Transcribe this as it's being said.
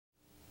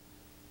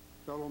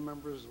fellow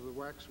members of the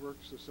Waxwork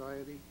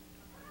Society,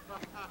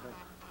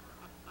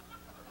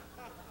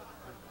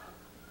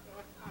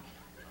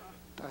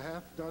 a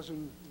half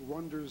dozen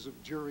wonders of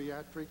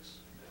geriatrics.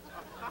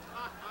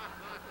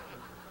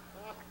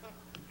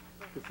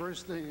 The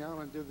first thing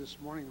Alan did this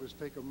morning was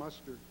take a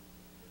muster.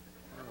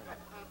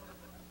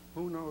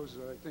 Who knows,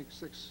 I think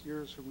 6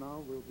 years from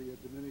now will be a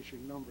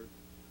diminishing number.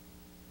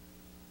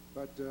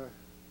 But the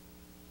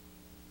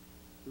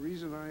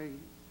reason I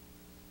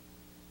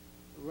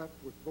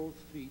leapt with both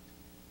feet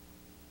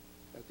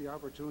at the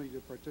opportunity to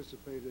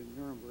participate in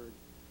Nuremberg,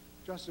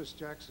 Justice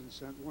Jackson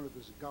sent one of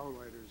his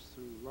gauleiters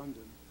through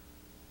London,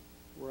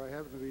 where I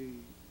happened to be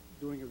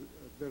doing a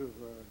bit of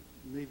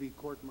Navy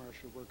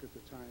court-martial work at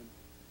the time,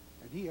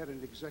 and he had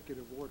an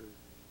executive order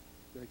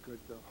that could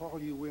haul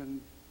you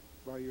in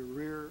by your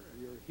rear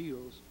and your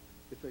heels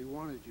if they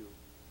wanted you.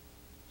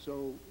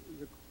 So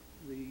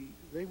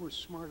they were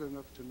smart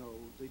enough to know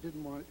they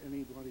didn't want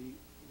anybody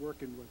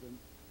working with them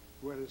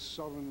who had a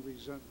sullen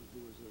resentment,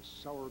 who was a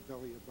sour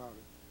belly about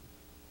it.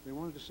 They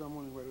wanted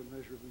someone who had a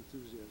measure of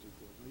enthusiasm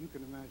for it. Now you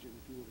can imagine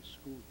if you were a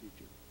school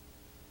teacher,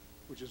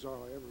 which is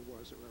all I ever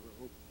was or ever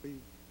hope to be,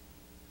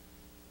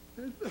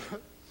 and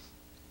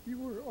you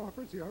were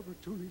offered the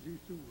opportunity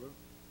to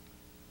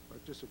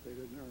participate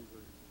in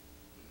Nuremberg.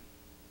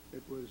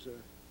 It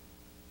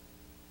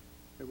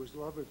was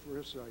love at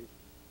first sight.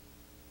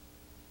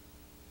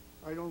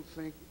 I don't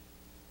think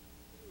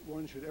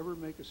one should ever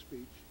make a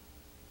speech,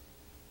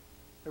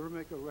 ever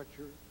make a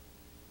lecture,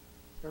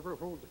 ever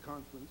hold a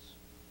conference,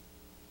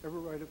 ever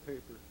write a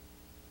paper,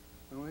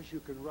 unless you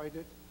can write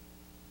it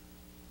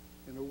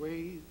in a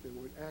way that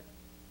would act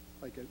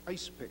like an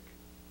ice pick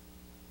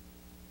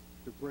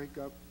to break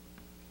up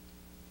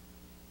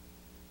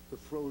the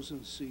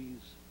frozen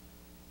seas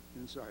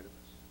inside of us.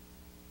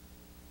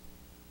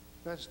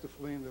 That's the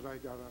flame that I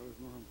got out of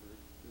Nuremberg.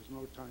 There's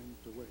no time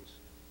to waste.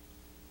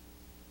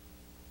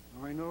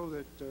 Now, I know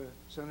that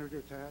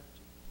Senator Taft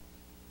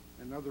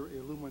and other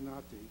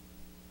Illuminati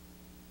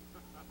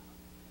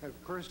have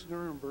cursed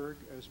Nuremberg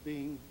as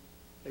being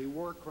a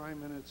war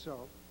crime in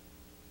itself.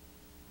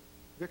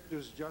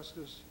 Victor's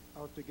justice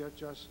out to get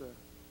just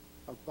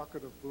a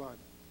bucket of blood.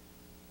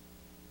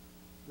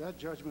 That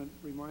judgment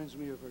reminds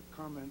me of a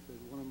comment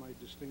that one of my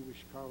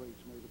distinguished colleagues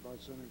made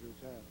about Senator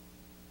Taft.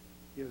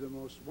 He had the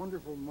most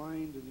wonderful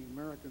mind in the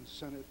American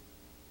Senate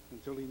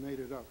until he made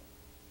it up.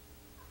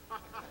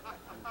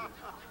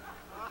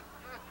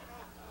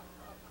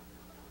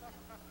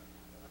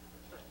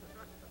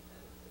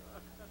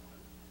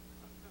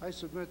 I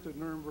submit that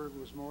Nuremberg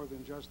was more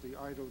than just the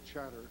idle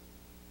chatter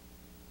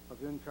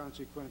of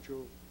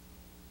inconsequential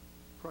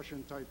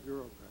Prussian-type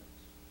bureaucrats.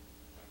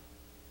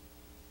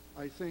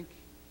 I think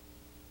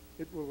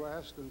it will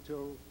last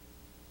until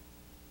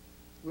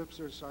lips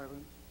are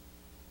silent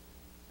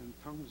and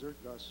tongues are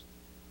dust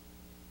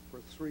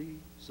for three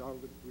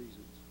solid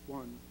reasons.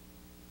 One,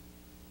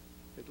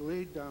 it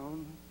laid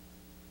down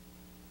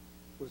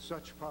with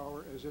such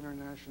power as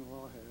international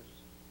law has,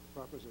 the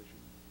proposition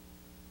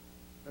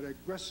that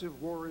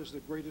aggressive war is the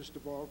greatest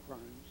of all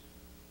crimes,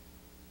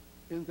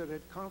 in that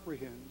it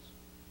comprehends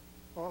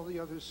all the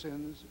other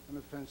sins and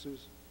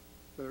offenses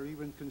that are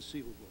even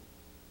conceivable.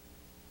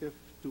 If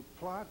to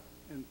plot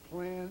and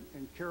plan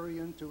and carry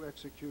into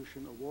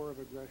execution a war of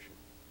aggression,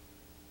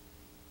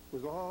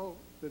 with all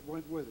that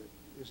went with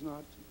it, is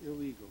not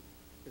illegal,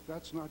 if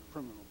that's not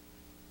criminal,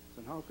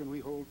 then how can we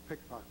hold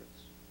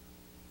pickpockets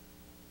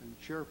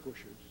and chair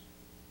pushers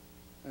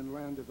and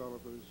land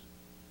developers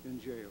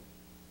in jail?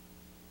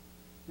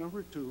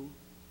 Number two,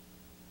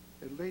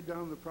 it laid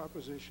down the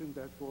proposition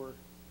that for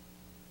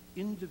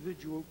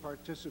individual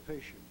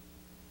participation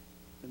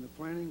in the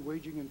planning,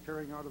 waging, and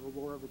carrying out of a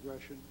war of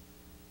aggression,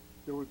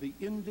 there would be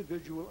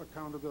individual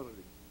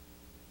accountability.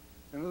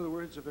 In other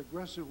words, if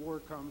aggressive war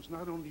comes,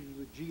 not only do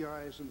the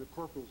GIs and the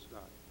corporals die,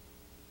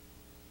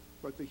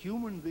 but the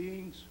human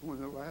beings who,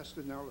 in the last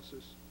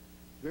analysis,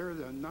 bear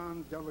the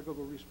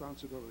non-delegable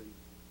responsibility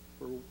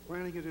for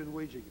planning it and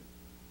waging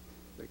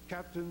it. The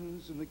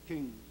captains and the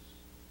kings,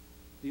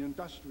 the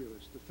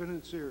industrialists, the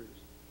financiers,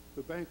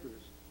 the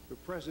bankers, the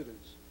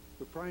presidents,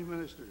 the prime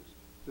ministers,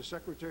 the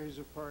secretaries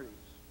of parties,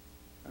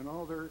 and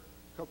all their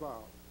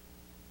cabal.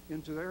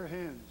 Into their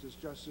hands, as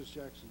Justice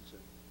Jackson said,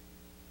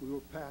 we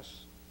will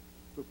pass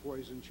the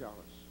poison chalice,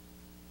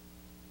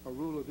 a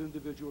rule of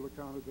individual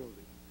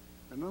accountability.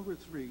 And number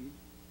three,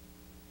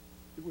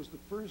 it was the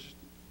first,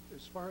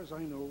 as far as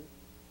I know,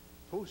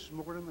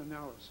 post-mortem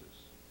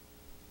analysis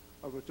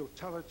of a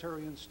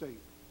totalitarian state.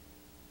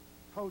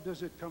 How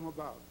does it come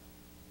about?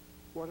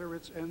 What are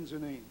its ends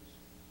and aims?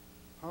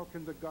 How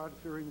can the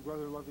God-fearing,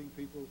 brother-loving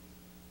people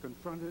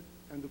confront it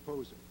and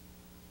oppose it?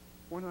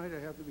 One night I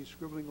happened to be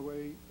scribbling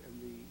away in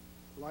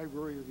the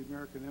library of the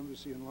American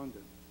Embassy in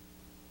London,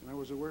 and I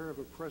was aware of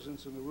a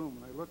presence in the room.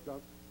 And I looked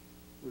up,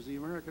 it was the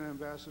American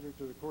ambassador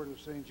to the Court of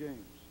St. James,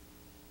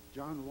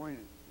 John Winant,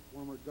 the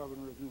former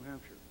governor of New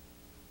Hampshire.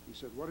 He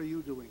said, "What are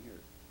you doing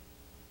here?"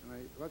 And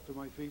I leapt to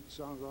my feet,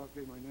 sounded off,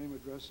 gave my name,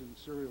 address, and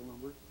serial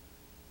number.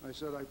 I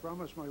said, "I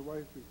promised my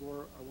wife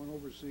before I went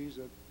overseas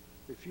that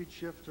If she'd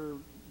shift her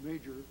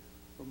major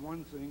from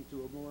one thing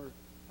to a more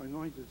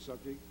anointed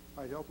subject,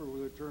 I'd help her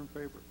with her term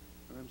paper.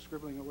 And I'm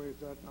scribbling away at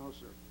that now,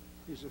 sir.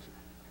 He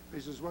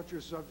says, what's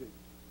your subject?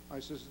 I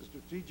says, the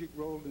strategic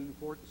role and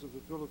importance of the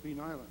Philippine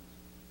Islands.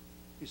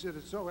 He said,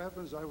 it so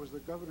happens I was the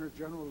Governor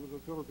General of the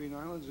Philippine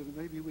Islands, and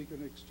maybe we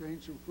can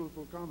exchange some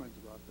fruitful comments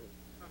about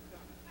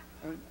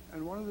this.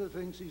 And one of the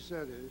things he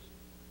said is,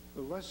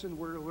 the lesson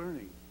we're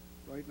learning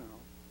right now,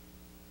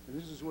 and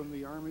this is when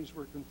the armies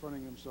were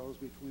confronting themselves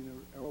between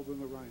the Elbe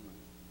and the Rhineland,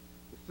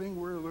 the thing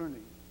we're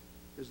learning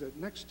is that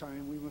next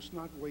time we must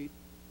not wait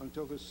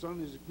until the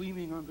sun is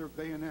gleaming on their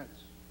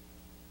bayonets.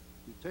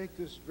 You take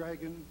this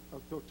dragon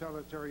of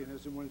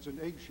totalitarianism when it's an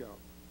eggshell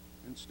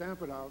and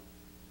stamp it out,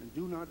 and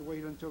do not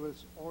wait until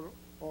it's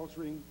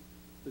altering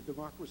the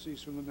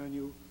democracies from the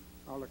menu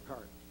a la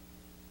carte.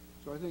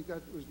 So I think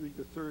that was the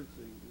third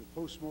thing, the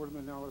post-mortem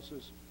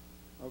analysis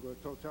of a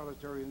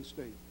totalitarian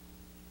state.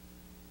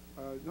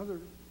 Another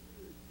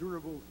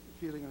durable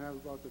feeling I have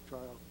about the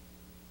trial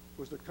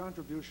was the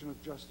contribution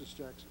of Justice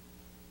Jackson.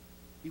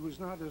 He was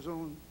not his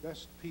own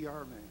best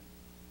PR man.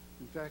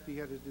 In fact, he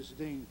had a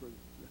disdain for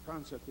the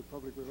concept of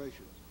public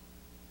relations.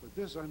 But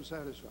this I'm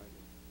satisfied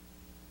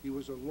in. He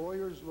was a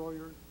lawyer's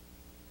lawyer.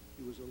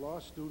 He was a law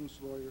student's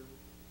lawyer.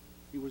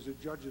 He was a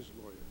judge's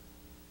lawyer.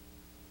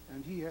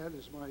 And he had,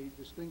 as my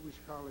distinguished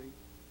colleague,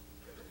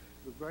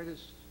 the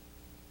brightest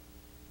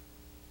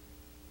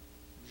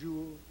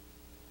jewel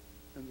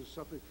in the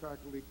Suffolk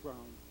faculty crown,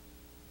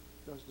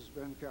 Justice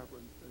Ben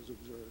Kaplan, has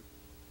observed.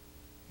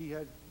 He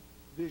had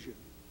vision.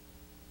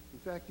 In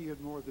fact, he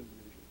had more than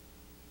vision.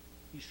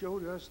 He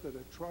showed us that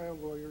a trial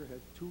lawyer had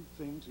two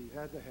things he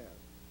had to have.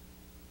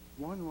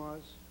 One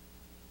was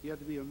he had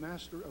to be a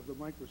master of the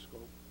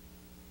microscope,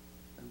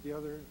 and the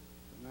other,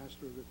 the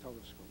master of the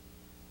telescope.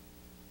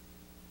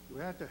 You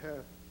had to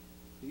have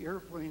the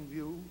airplane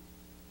view,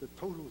 the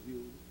total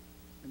view,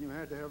 and you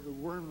had to have the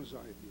worm's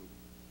eye view.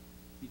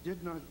 He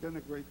did not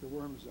denigrate the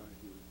worm's eye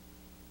view.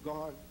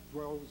 God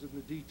dwells in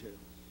the details.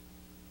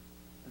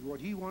 And what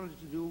he wanted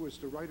to do was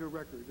to write a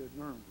record at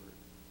Nuremberg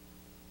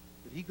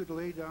that he could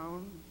lay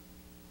down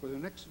for the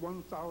next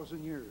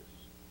 1,000 years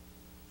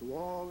to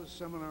all the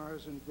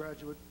seminars in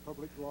graduate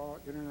public law,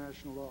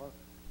 international law,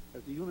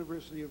 at the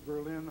University of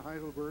Berlin,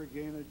 Heidelberg,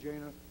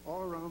 Jena,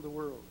 all around the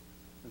world,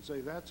 and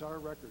say, that's our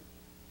record.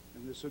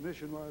 And the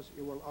submission was,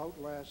 it will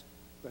outlast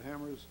the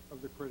hammers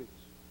of the critics.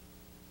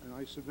 And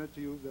I submit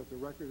to you that the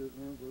record at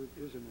Nuremberg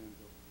is an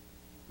anvil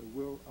that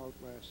will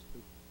outlast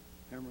the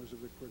hammers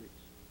of the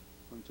critics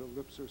until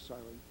lips are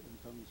silent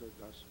and tongues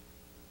are dust.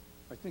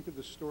 I think of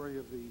the story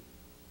of the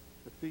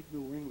effete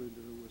New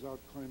Englander who was out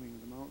climbing in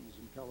the mountains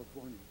in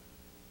California.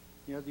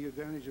 He had the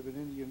advantage of an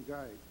Indian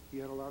guide. He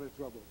had a lot of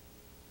trouble.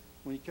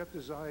 When he kept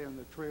his eye on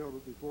the trail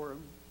before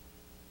him,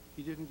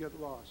 he didn't get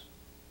lost,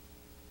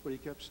 but he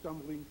kept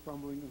stumbling,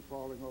 fumbling, and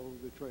falling all over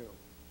the trail.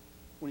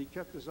 When he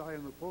kept his eye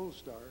on the pole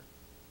star,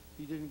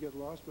 he didn't get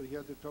lost, but he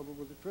had the trouble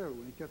with the trail.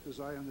 When he kept his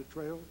eye on the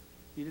trail,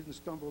 he didn't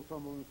stumble,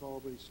 fumble, and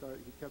fall, but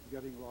he kept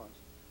getting lost.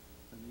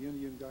 And the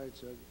Indian guide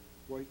said,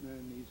 white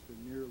man needs the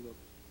near look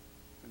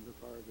and the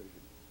far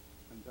vision.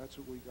 And that's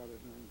what we got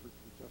at Nuremberg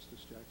from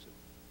Justice Jackson.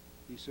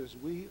 He says,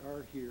 we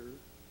are here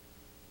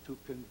to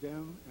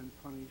condemn and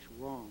punish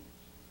wrongs.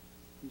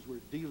 These were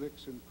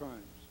delicts and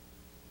crimes.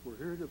 We're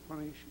here to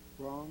punish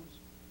wrongs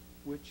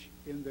which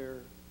in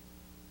their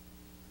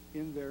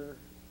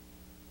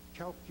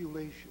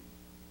calculation,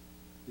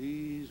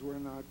 these were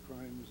not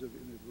crimes of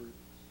inadvertence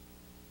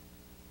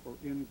or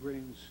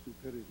ingrained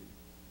stupidity.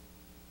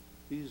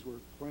 These were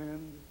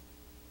planned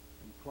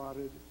and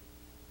plotted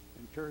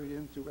and carried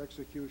into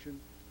execution.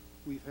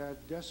 We've had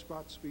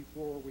despots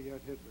before we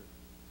had Hitler.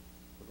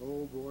 But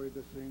oh boy,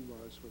 the thing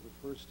was, for the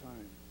first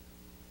time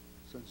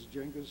since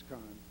Genghis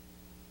Khan,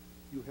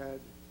 you had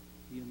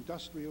the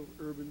industrial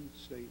urban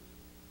state.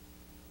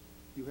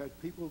 You had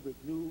people that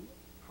knew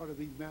how to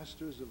be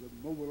masters of the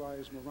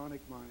mobilized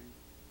moronic mind.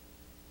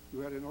 You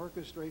had an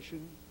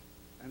orchestration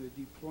and a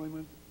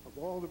deployment of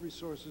all the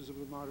resources of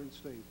the modern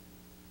state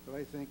that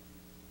I think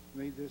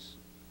made this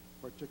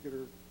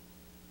particular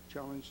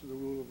challenge to the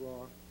rule of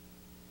law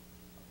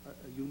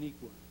a unique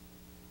one.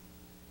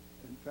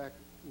 In fact,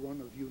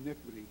 one of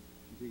uniquity,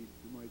 indeed,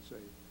 you might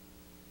say.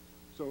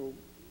 So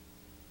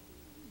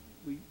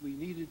we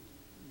needed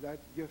that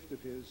gift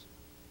of his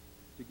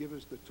to give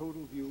us the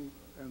total view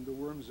and the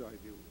worm's eye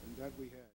view, and that we had.